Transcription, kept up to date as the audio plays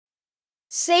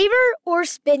Saver or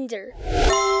spender?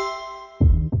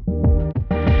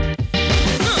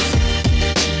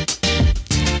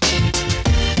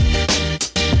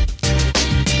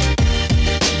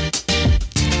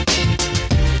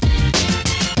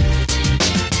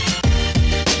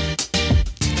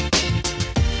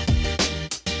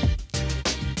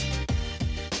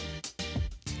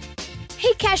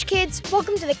 Hey Cash Kids,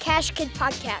 welcome to the Cash Kid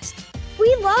Podcast.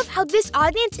 We love how this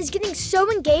audience is getting so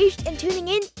engaged and tuning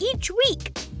in each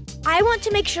week. I want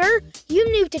to make sure you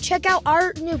knew to check out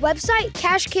our new website,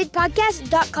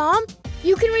 cashkidpodcast.com.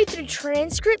 You can read through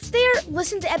transcripts there,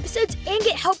 listen to episodes, and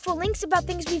get helpful links about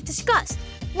things we've discussed,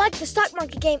 like the stock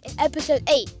market game in episode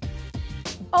 8.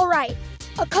 Alright,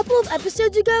 a couple of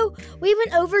episodes ago, we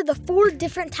went over the 4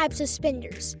 different types of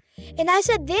spenders, and I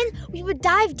said then we would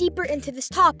dive deeper into this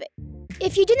topic.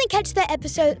 If you didn't catch that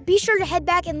episode, be sure to head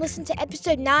back and listen to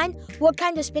episode 9, What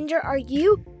Kind of Spender Are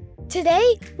You?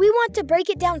 Today, we want to break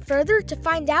it down further to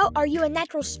find out, are you a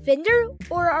natural spender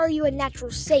or are you a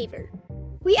natural saver?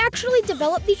 We actually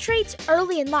develop these traits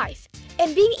early in life,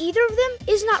 and being either of them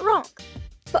is not wrong.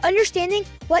 But understanding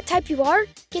what type you are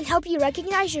can help you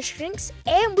recognize your strengths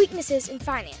and weaknesses in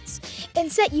finance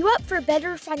and set you up for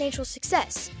better financial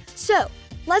success. So,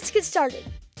 let's get started.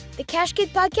 The Cash Kid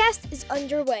Podcast is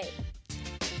underway.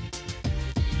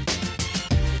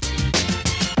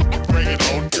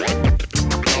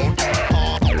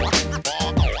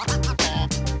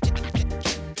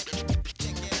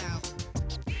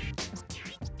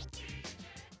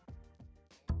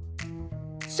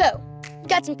 So, you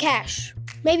got some cash,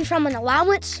 maybe from an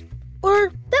allowance,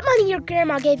 or that money your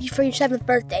grandma gave you for your 7th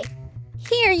birthday.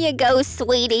 Here you go,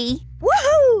 sweetie.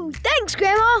 Woohoo! Thanks,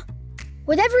 Grandma!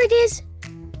 Whatever it is,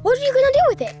 what are you gonna do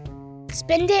with it?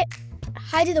 Spend it,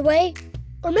 hide it away,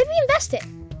 or maybe invest it?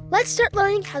 Let's start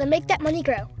learning how to make that money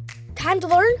grow. Time to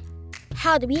learn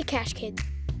how to be a cash kid.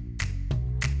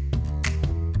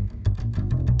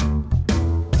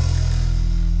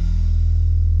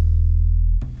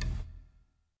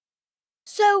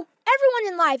 So, everyone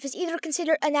in life is either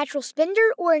considered a natural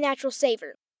spender or a natural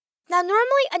saver. Now,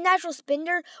 normally a natural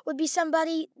spender would be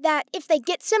somebody that if they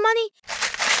get some money,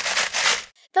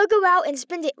 they'll go out and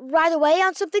spend it right away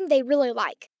on something they really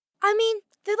like. I mean,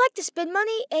 they like to spend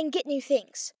money and get new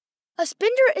things. A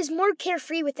spender is more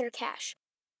carefree with their cash.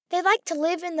 They like to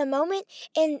live in the moment,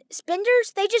 and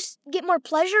spenders, they just get more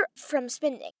pleasure from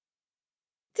spending.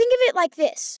 Think of it like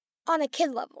this, on a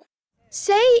kid level.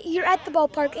 Say you're at the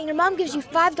ballpark and your mom gives you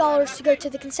 $5 to go to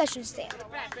the concession stand.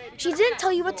 She didn't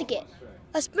tell you what to get.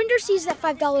 A spender sees that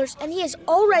 $5 and he is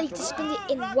all ready to spend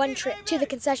it in one trip to the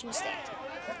concession stand.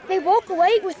 They walk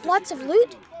away with lots of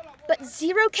loot, but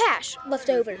zero cash left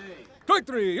over. Strike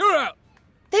 3, you're out!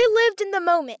 They lived in the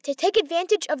moment to take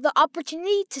advantage of the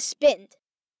opportunity to spend.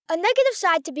 A negative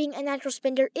side to being a natural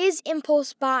spender is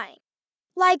impulse buying.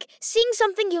 Like seeing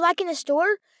something you like in a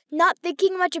store, not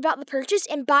thinking much about the purchase,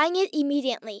 and buying it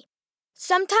immediately.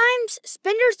 Sometimes,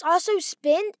 spenders also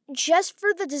spend just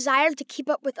for the desire to keep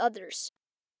up with others.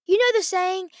 You know the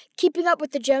saying, keeping up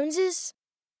with the Joneses?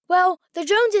 Well, the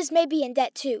Joneses may be in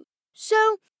debt too,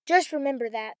 so just remember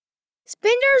that.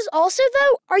 Spenders also,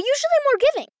 though, are usually more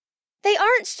giving. They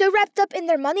aren't so wrapped up in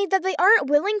their money that they aren't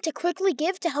willing to quickly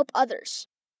give to help others.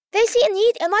 They see a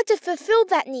need and like to fulfill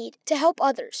that need to help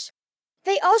others.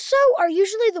 They also are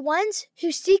usually the ones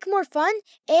who seek more fun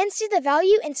and see the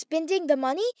value in spending the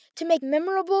money to make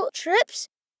memorable trips,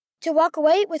 to walk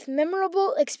away with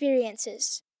memorable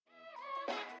experiences.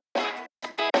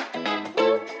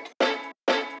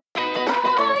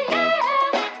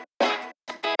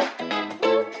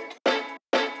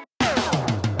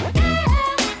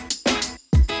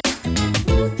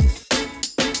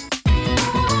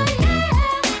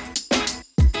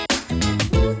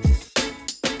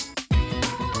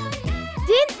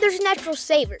 There's a natural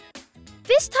saver.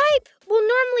 This type will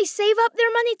normally save up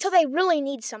their money till they really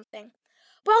need something.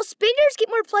 While spenders get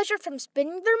more pleasure from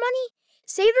spending their money,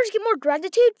 savers get more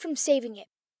gratitude from saving it.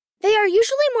 They are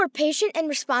usually more patient and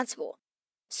responsible.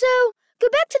 So, go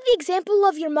back to the example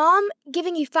of your mom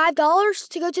giving you $5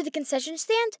 to go to the concession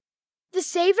stand. The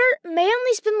saver may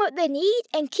only spend what they need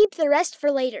and keep the rest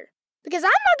for later. Because I'm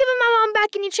not giving my mom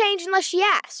back any change unless she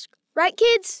asks. Right,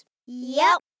 kids?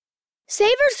 Yep.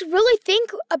 Savers really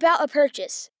think about a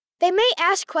purchase. They may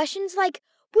ask questions like,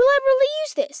 will I really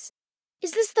use this?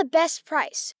 Is this the best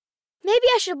price? Maybe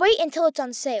I should wait until it's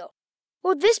on sale.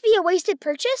 Will this be a wasted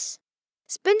purchase?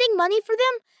 Spending money for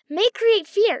them may create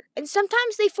fear, and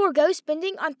sometimes they forego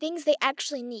spending on things they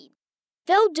actually need.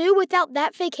 They'll do without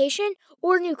that vacation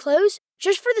or new clothes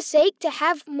just for the sake to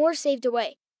have more saved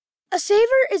away. A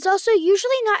saver is also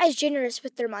usually not as generous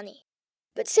with their money.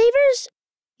 But savers,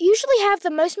 usually have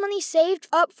the most money saved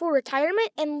up for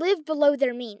retirement and live below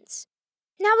their means.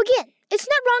 Now again, it's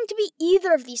not wrong to be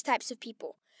either of these types of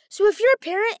people. So if you're a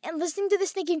parent and listening to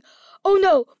this thinking, oh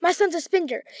no, my son's a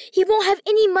spender, he won't have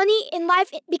any money in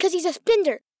life because he's a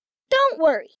spender, don't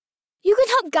worry. You can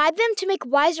help guide them to make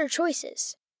wiser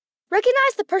choices.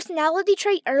 Recognize the personality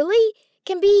trait early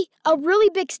can be a really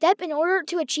big step in order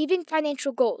to achieving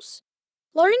financial goals.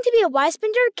 Learning to be a wise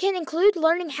spender can include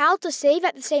learning how to save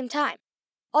at the same time.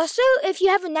 Also, if you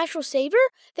have a natural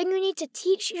saver, then you need to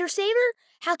teach your saver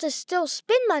how to still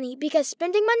spend money because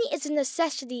spending money is a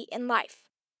necessity in life.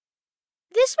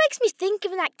 This makes me think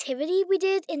of an activity we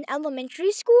did in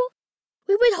elementary school.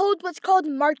 We would hold what's called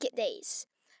market days.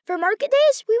 For market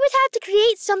days, we would have to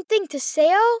create something to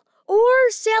sell or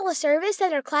sell a service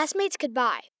that our classmates could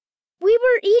buy. We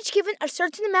were each given a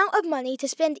certain amount of money to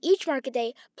spend each market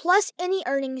day plus any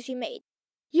earnings we made.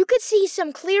 You could see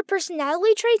some clear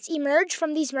personality traits emerge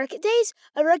from these market days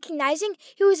of recognizing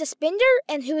who is a spender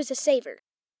and who is a saver.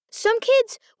 Some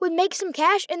kids would make some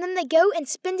cash and then they go and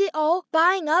spend it all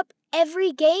buying up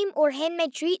every game or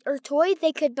handmade treat or toy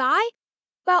they could buy,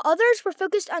 while others were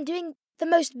focused on doing the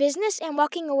most business and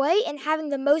walking away and having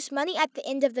the most money at the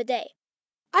end of the day.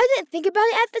 I didn't think about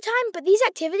it at the time, but these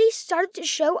activities started to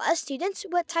show us students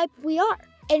what type we are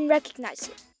and recognize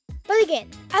it. But again,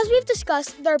 as we've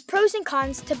discussed, there are pros and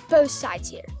cons to both sides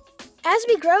here. As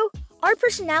we grow, our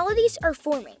personalities are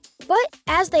forming. But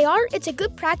as they are, it's a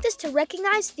good practice to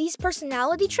recognize these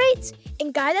personality traits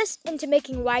and guide us into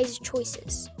making wise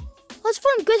choices. Let's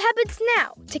form good habits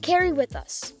now to carry with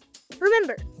us.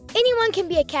 Remember, anyone can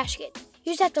be a cash kid.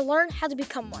 You just have to learn how to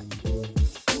become one.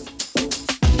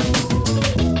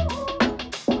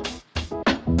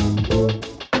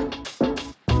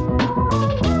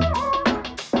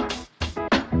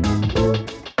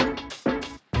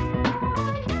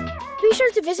 Be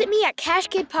sure to visit me at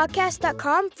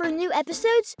cashkidpodcast.com for new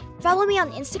episodes, follow me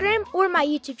on Instagram or my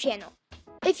YouTube channel.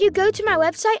 If you go to my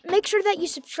website, make sure that you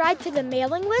subscribe to the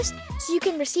mailing list so you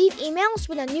can receive emails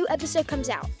when a new episode comes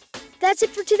out. That's it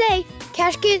for today.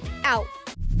 Cash Kid out.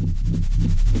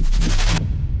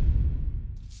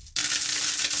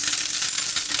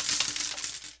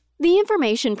 The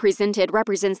information presented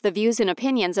represents the views and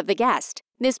opinions of the guest.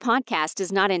 This podcast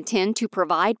does not intend to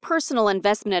provide personal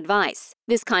investment advice.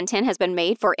 This content has been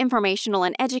made for informational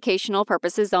and educational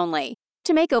purposes only.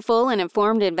 To make a full and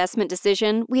informed investment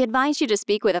decision, we advise you to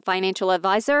speak with a financial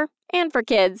advisor. And for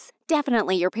kids,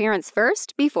 definitely your parents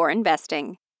first before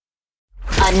investing.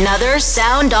 Another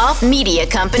Sound Off Media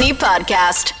Company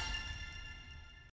podcast.